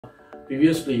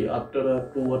previously after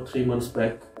 2 or 3 months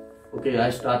back, okay, I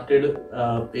started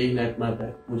pain at my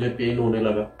back. मुझे pen होने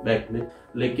लगा back में,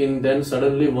 लेकिन then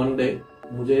suddenly one day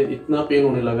मुझे इतना पेन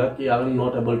होने लगा कि I am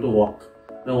not able to walk.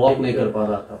 मैं वॉक नहीं कर पा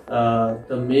रहा था.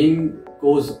 The main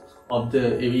cause of the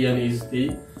AVN is the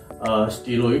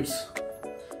steroids,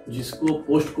 जिसको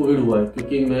पोस्ट कोविड हुआ है,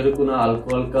 क्योंकि मेरे को ना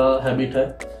अल्कोहल का हैबिट है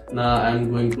ना I am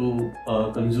going to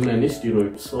consume any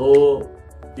steroid. So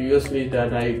previously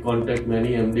that I contact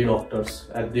many MD doctors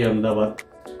at the Ahmedabad,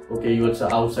 okay, US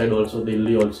outside also,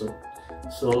 Delhi also.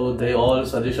 So they all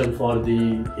suggestion for the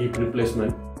hip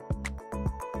replacement.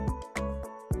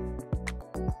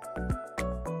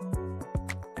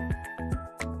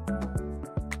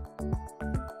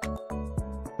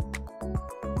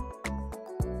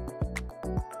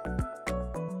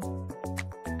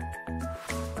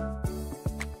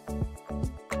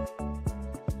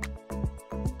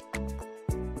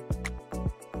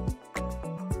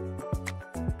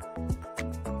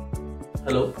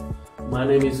 Hello, my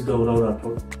name is GAURAV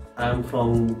RATHOR. I am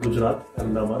from Gujarat,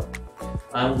 Ahmedabad.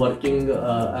 I am working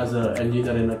as an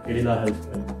engineer in Kerala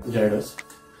Healthcare, GAURAV.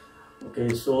 Okay,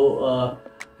 so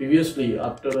previously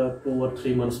after 2 or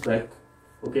 3 months back,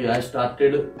 okay, I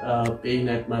started pain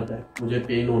at my back. मुझे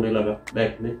pen होने लगा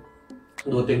back में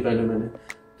 2-3 पहले मैंने,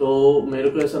 तो मेरे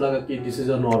को ऐसा लगा कि this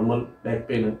is a normal back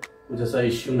pain है, कुछ ऐसा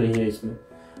इश्यू नहीं है इसमें.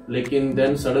 लेकिन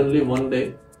देन सडनली वन डे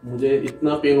मुझे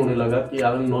इतना पेन होने लगा कि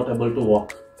I am not able to walk.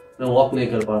 मैं वॉक नहीं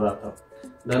कर पा रहा था.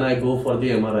 Then I go for the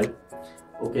MRI,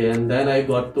 okay, and then I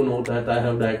got to know that I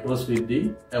have diagnosed with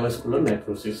the avascular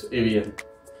necrosis, AVN.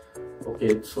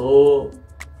 Okay, so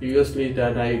previously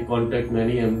that I contact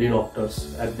many MD doctors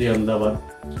at the Ahmedabad,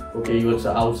 okay, US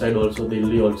outside also,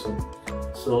 Delhi also.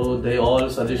 So they all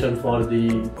suggestion for the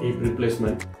hip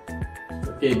replacement,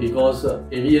 okay, because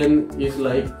AVN is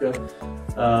like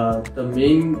the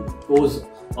main cause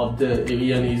of the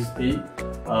AVN is the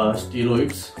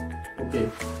steroids, okay,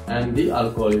 and the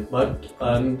alcohol. But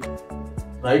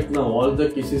right now all the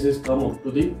cases is come up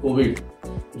to the COVID,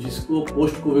 जिसको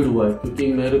post Covid हुआ है, क्योंकि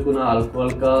मेरे को ना alcohol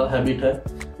का habit है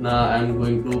ना I am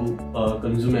going to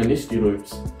consume any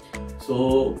steroids. सो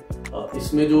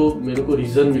इसमें जो मेरे को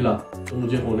रीज़न मिला तो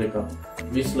मुझे होने का,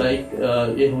 विच लाइक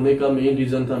ये होने का मेन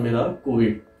रीज़न था मेरा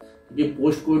कोविड, क्योंकि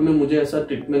पोस्ट कोविड में मुझे ऐसा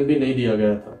ट्रीटमेंट भी नहीं दिया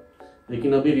गया था.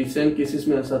 लेकिन अभी रिसेंट केसेस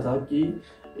में ऐसा था कि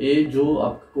ये जो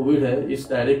आपका कोविड है इस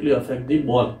डायरेक्टली अफेक्ट दी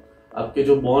बोन, आपके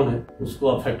जो बोन है उसको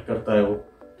अफेक्ट करता है वो,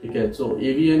 ठीक है. सो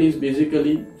AVN इज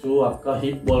बेसिकली जो आपका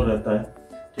हिप बॉल रहता है,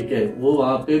 ठीक है, वो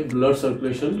वहाँ पे ब्लड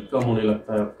सर्कुलेशन कम होने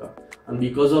लगता है आपका, एंड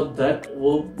बिकॉज ऑफ दैट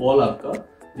वो बॉल आपका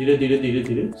धीरे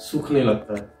धीरे सूखने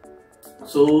लगता है.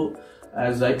 सो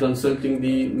as I consulting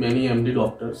the many MD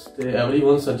doctors,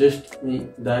 everyone suggest me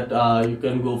that you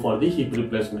can go for the hip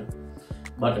replacement.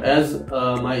 But as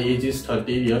my age is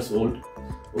 30 years old,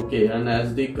 okay, and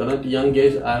as the current young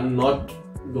age, I am not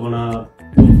gonna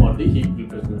go for the hip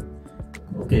replacement,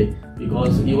 okay,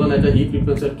 because even at a hip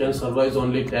replacement can survive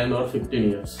only 10 or 15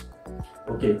 years,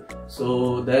 okay.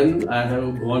 So then I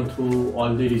have gone through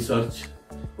all the research,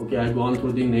 okay, I have gone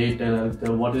through the net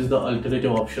and what is the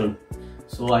alternative option,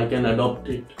 so I can adopt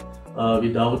it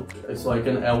so I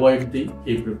can avoid the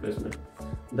hip replacement.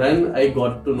 Then I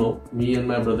got to know, me and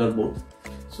my brother both,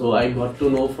 so I got to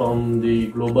know from the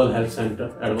Global Health Center,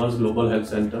 Advanced Global Health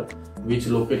Center, which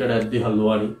located at the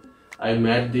Haldwani. I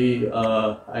met the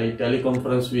I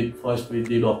teleconference first with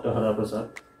the Dr.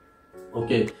 HARAPRASAD,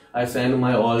 okay. I sent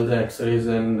my all the X-rays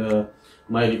and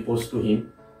my reports to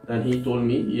him. Then he told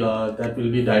me that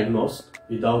will be diagnosed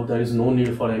without, there is no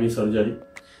need for any surgery,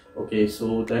 okay.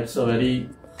 So that's a very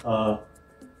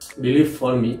belief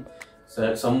for me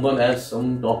that some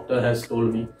doctor has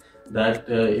told me that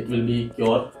it will be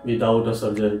cured without a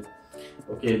surgery,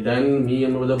 okay. Then me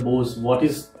and my brother both, what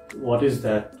is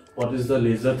that, what is the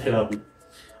laser therapy,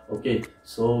 okay.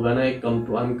 So when I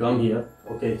come here,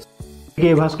 okay.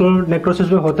 ये vascular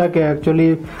necrosis में होता क्या है,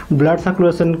 actually blood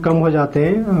circulation कम हो जाते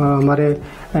हैं हमारे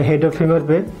head और फीमर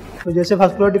पे. तो जैसे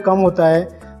वास्कुलरिटी कम होता है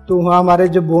तो वहाँ हमारे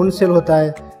जो बोन सेल होता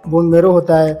है, बोन मेरो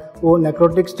होता है, वो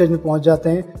नेक्रोटिक स्टेज में पहुँच जाते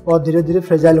हैं और धीरे धीरे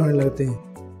फ्रेजाइल होने लगते हैं.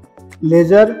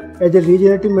 Laser as a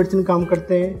regenerative medicine काम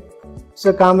करते हैं.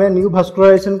 इसका काम है न्यू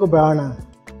वास्कुलराइजेशन को बढ़ाना.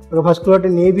 अगर वास्कुलरिटी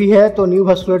नहीं भी है तो न्यू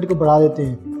वास्कुलरिटी को बढ़ा देते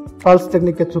हैं पल्स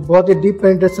टेक्निक के थ्रू. बहुत ही डीप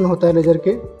पेनिट्रेशन होता है लेजर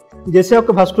के. जैसे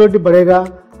आपका वास्कुलरिटी बढ़ेगा,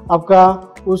 आपका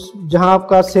उस जहाँ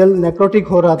आपका सेल नेक्रोटिक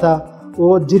हो रहा था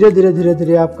वो धीरे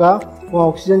धीरे आपका वो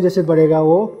ऑक्सीजन जैसे बढ़ेगा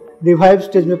वो रिवाइव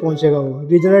स्टेज में पहुँचेगा, वो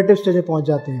रीजनरेटिव स्टेज में पहुँच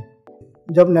जाते हैं.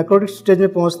 जब नेक्रोटिक स्टेज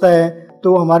में पहुँचता है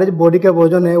तो हमारे जो बॉडी का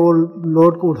वजन है वो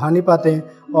लोड को उठा नहीं पाते हैं,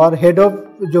 और हेड ऑफ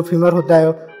जो फीमर होता है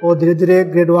वो धीरे धीरे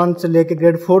ग्रेड 1 से लेकर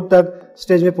ग्रेड 4 तक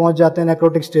स्टेज में पहुंच जाते हैं,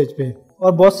 नेक्रोटिक स्टेज पे,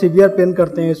 और बहुत सीवियर पेन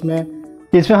करते हैं। इसमें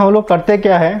हम लोग करते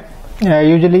क्या है,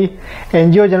 यूजुअली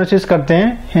एंजियोजेनेसिस करते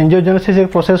हैं। एंजियोजेनेसिस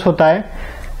एक प्रोसेस होता है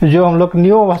जो हम लोग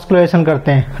न्यू वास्कुलराइजेशन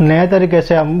करते हैं, नए तरीके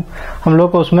से हम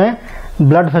लोग उसमें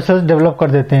ब्लड वेसल्स डेवलप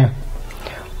कर देते हैं।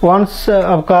 वंस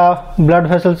आपका ब्लड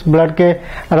वेसल्स, ब्लड के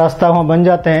रास्ता वहाँ बन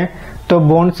जाते हैं, तो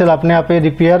बोन सेल अपने आप ही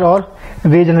रिपेयर और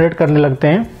रीजनरेट करने लगते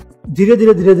हैं। धीरे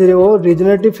धीरे वो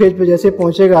रीजनरेटिव फेज पे जैसे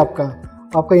पहुंचेगा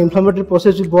आपका इन्फ्लेमेटरी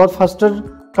प्रोसेस भी बहुत फास्टर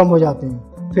कम हो जाते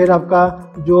हैं। फिर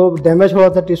आपका जो डैमेज हुआ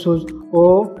था टिश्यूज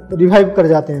वो रिवाइव कर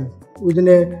जाते हैं विदिन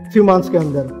ए फ्यू मंथ्स के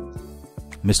अंदर।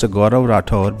 Mr. GAURAV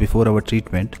Rathor, before our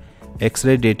treatment,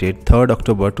 X-ray dated 3rd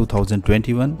October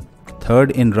 2021,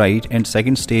 3rd in right and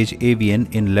 2nd stage AVN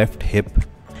in left hip,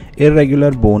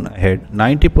 irregular bone head,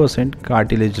 90%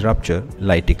 cartilage rupture,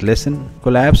 lytic lesion,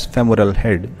 collapsed femoral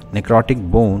head, necrotic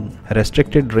bone,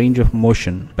 restricted range of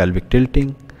motion, pelvic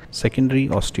tilting, secondary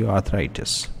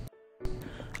osteoarthritis.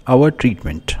 Our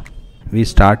treatment. We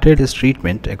started his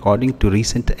treatment according to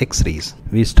recent X-rays.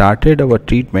 We started our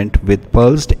treatment with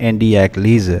pulsed Nd:YAG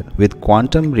laser with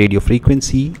quantum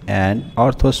radiofrequency and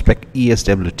orthospec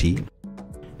ESWT.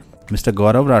 Mr.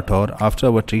 GAURAV Rathor,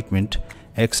 after our treatment,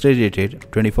 X-ray dated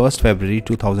 21st February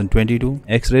 2022,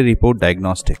 X-ray report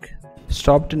diagnostic.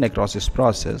 Stopped necrosis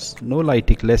process, no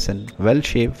lytic lesion,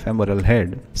 well-shaped femoral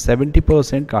head,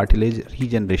 70% cartilage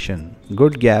regeneration,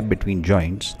 good gap between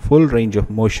joints, full range of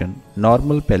motion,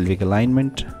 normal pelvic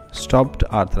alignment, stopped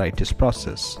arthritis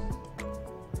process.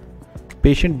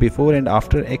 Patient before and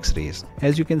after X-rays.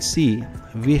 As you can see,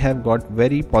 we have got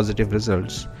very positive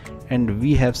results and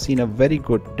we have seen a very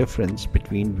good difference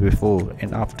between before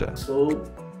and after. So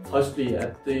firstly,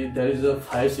 there is a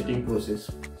 5 sitting process,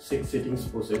 6 sittings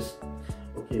process.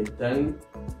 Okay, then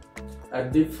at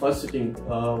the first sitting,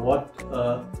 what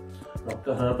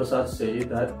Dr. HARAPRASAD say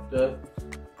that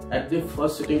at the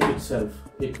first sitting itself,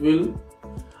 it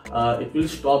will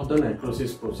stop the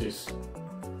necrosis process.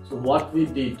 So what we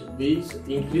did, we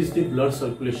increased the blood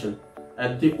circulation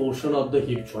at the portion of the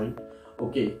hip joint.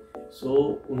 Okay, so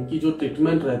उनकी जो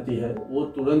treatment रहती है वो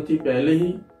तुरंत ही पहले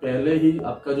ही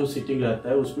आपका जो sitting रहता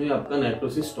है उसमें आपका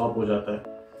नेक्रोसिस स्टॉप हो जाता है।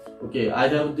 Okay, I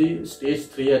have the stage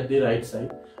 3 at the right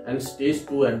side and stage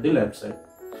 2 at the left side.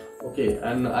 Okay,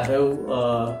 and I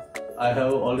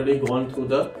have already gone through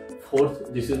the fourth.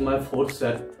 This is my fourth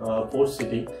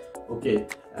sitting. Okay,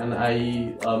 and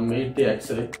I made the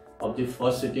X-ray of the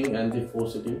first sitting and the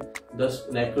fourth sitting. The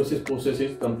necrosis process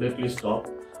is completely stopped.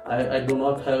 I do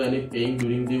not have any pain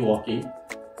during the walking.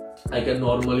 I can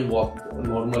normally walk.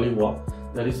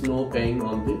 There is no pain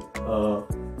on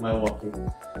my walking.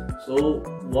 So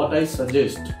what I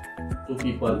suggest to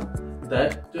people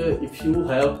that if you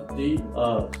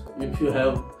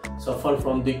have suffered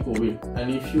from the COVID and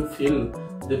if you feel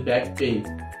the back pain,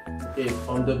 okay,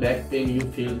 from the back pain you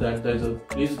feel that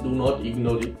please do not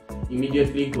ignore it.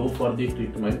 Immediately go for the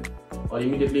treatment or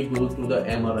immediately go to the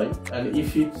MRI. And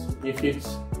if it's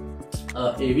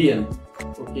AVN,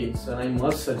 okay, so I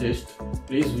must suggest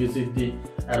please visit the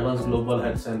Advanced Global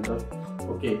Head Center.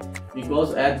 Okay,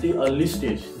 because at the early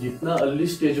stage, जितना early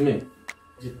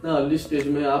stage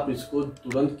में आप इसको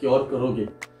तुरंत cure करोगे,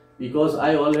 because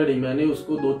मैंने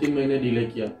उसको 2-3 महीने delay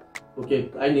किया। Okay,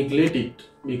 I neglect it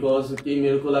because कि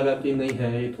मेरे को लगा कि नहीं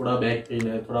है, थोड़ा बैक पेन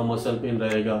है, थोड़ा मसल पेन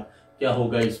रहेगा, क्या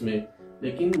होगा इसमें,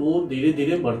 लेकिन वो धीरे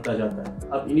धीरे बढ़ता जाता है।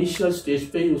 आप इनिशियल स्टेज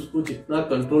पे ही उसको जितना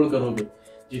कंट्रोल करोगे,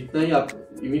 जितना ही आप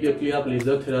इमीडिएटली आप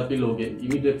लेजर थेरापी लोगे,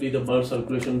 immediately the blood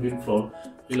circulation will flow,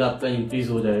 फिर आपका इंक्रीज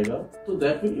हो जाएगा, तो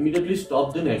that will immediately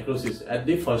stop the necrosis at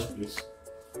the first place.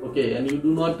 Okay, and you do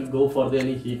not go for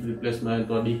any heap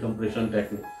replacement और decompression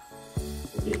technique.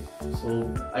 Okay, so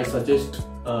I suggest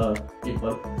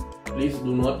people, please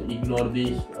do not ignore the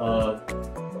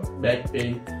back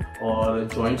pain or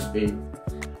joints pain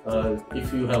if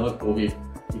you have a COVID,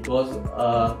 because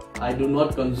I do not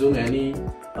consume any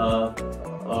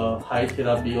high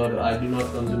therapy, or I do not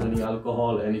consume any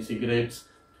alcohol, any cigarettes.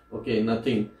 Okay,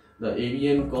 nothing. The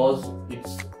AVN cause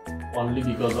it's only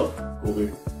because of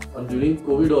COVID. And during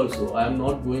COVID also, I am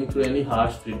not going through any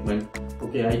harsh treatment.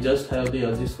 Okay, I just have the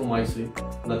azithromycin,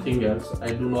 nothing else. I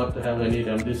do not have any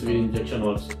remdesivir injection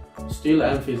also. Still, I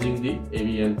am facing the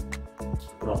AVN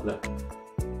problem.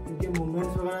 इनके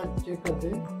movements वगैरह check करते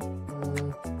हैं,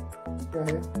 क्या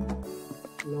है,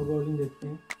 log outing देखते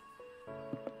हैं।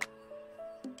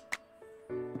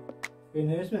 Pen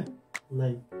है इसमें?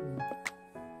 नहीं।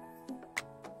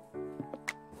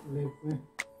 लेफ्ट में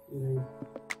नहीं,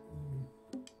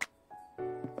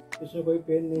 इसमें कोई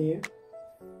पेन नहीं है।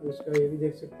 इसका ये भी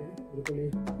देख सकते हैं, बिल्कुल ही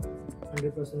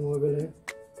 100% मूवेबल है।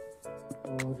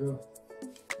 और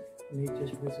नीचे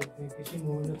से देख सकते हैं किसी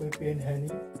मूवमेंट में कोई पेन है नहीं।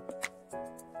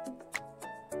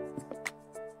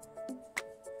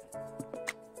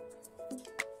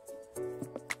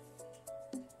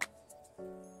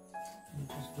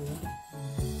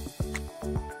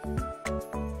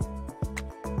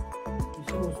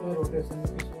 किसी उसमें रोटेशन में,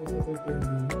 किसी उसमें कोई पेन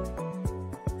नहीं है।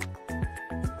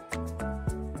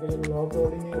 लॉक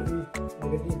रोलिंग है अभी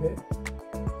नेगेटिव है,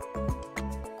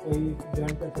 कोई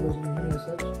जॉइंट पैथोलॉजी नहीं है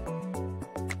सच।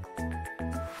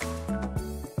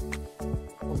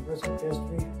 कंप्रेशन टेस्ट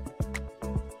भी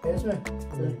है इसमें।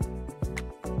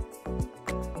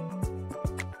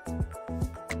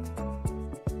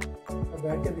 अब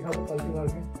बैठ के दिखा दो पलटी मार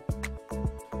के।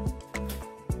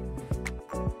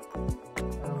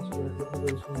 आराम से बैठ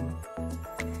के